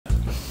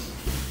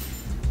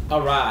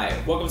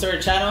Alright, welcome to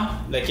our channel.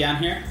 Lekian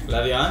here,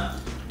 Levian,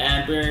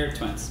 and we're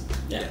twins.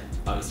 Yeah,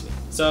 obviously.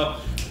 So,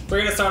 we're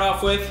gonna start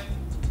off with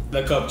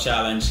the cup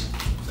challenge.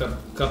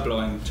 Cup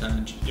blowing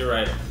challenge. You're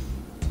right.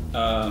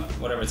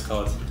 Whatever it's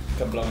called.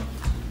 Cup blowing.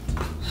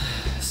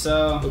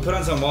 So, we put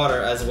on some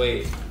water as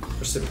weight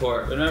for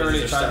support. We've never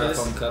really tried this.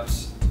 Styrofoam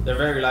cups. They're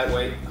very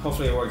lightweight.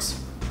 Hopefully it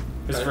works.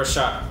 Here's the first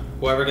shot.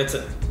 Whoever gets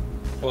it,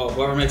 well,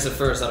 whoever makes it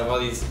first out of all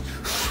these.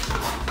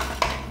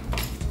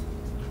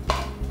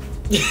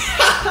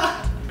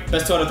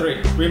 Best 2 out of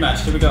 3.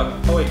 Rematch. Here we go.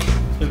 Oh wait,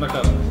 here's my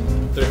cup.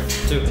 3,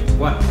 2,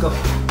 1, go.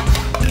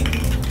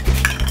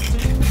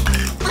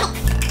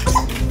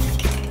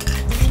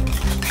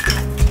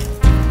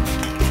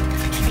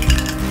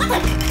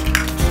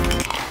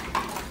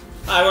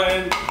 I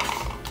win.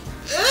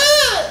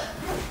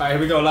 Alright, here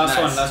we go. Last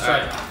one. Last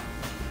try. Right.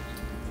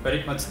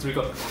 Ready? 1, 2, 3,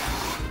 go.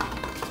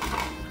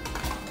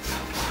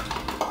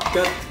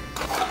 Good.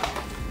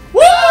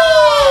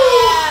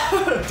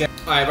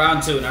 Alright,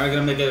 round 2. Now we're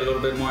gonna make it a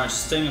little bit more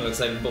interesting. It looks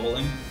like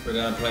bowling. We're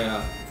gonna play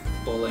a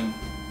bowling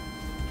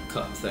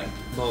cup thing.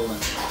 Bowling.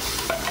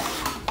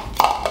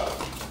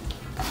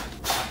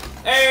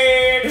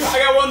 Hey! I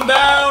got one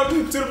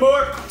down! 2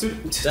 more! Two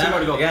more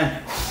to go.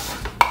 Again.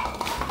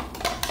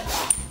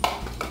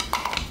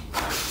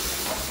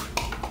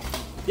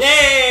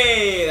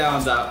 Yay! That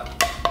one's out.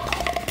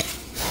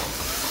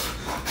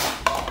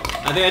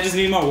 I think I just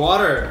need more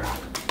water.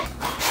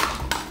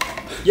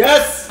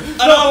 Yes!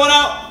 Another one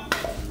out!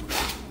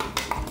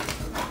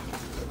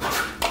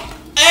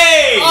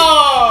 Hey!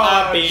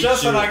 Oh!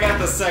 Just when I got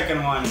the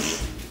second one.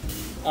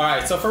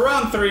 Alright, so for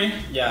round 3,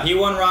 yeah. He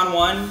won round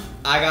 1,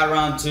 I got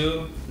round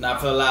 2. Now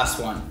for the last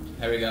one.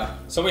 Here we go.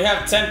 So we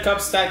have 10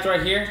 cups stacked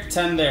right here,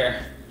 10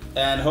 there.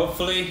 And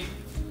hopefully,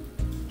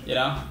 you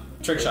know,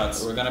 trick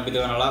shots. We're gonna be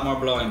doing a lot more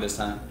blowing this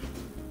time.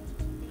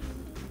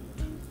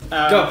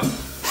 Go!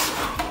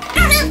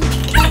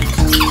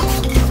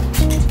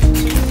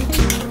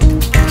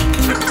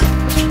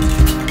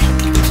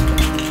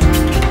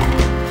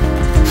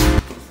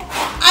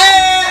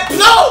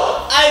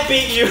 I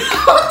beat you.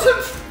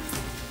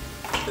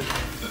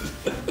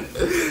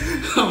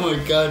 Oh my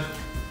god.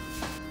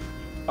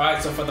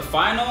 Alright, so for the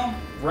final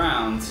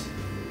round,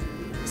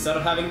 instead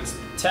of having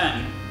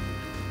 10,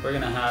 we're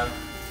gonna have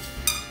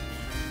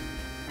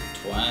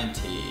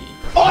 20.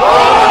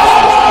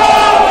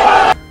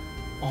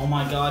 Oh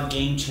my god,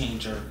 game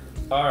changer.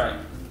 Alright,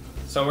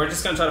 so we're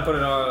just gonna try to put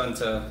it all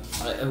into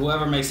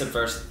whoever makes it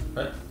first,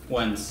 right?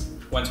 Wins.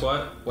 Wins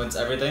what? Wins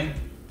everything?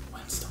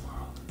 Wins the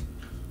world.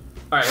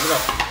 Alright, here we go.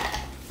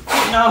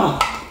 No!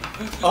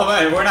 Oh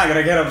man, we're not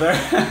gonna get up there.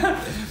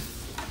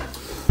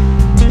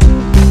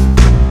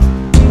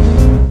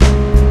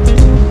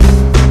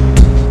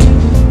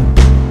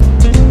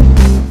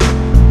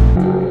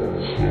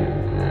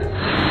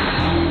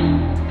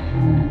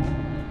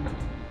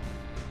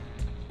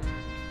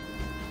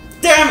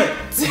 Damn it!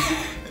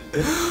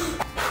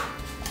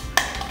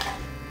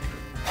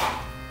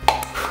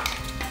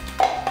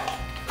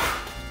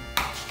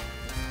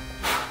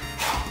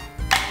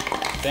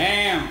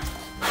 Damn!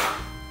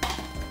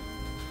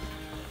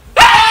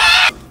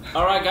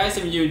 Alright guys,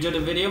 if you enjoyed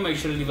the video, make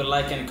sure to leave a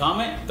like and a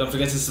comment. Don't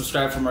forget to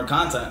subscribe for more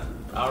content.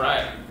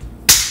 Alright.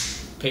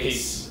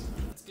 Peace.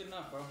 That's good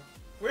enough, bro.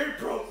 We're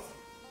pros.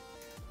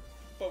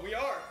 But we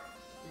are.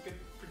 We can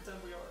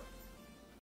pretend we are.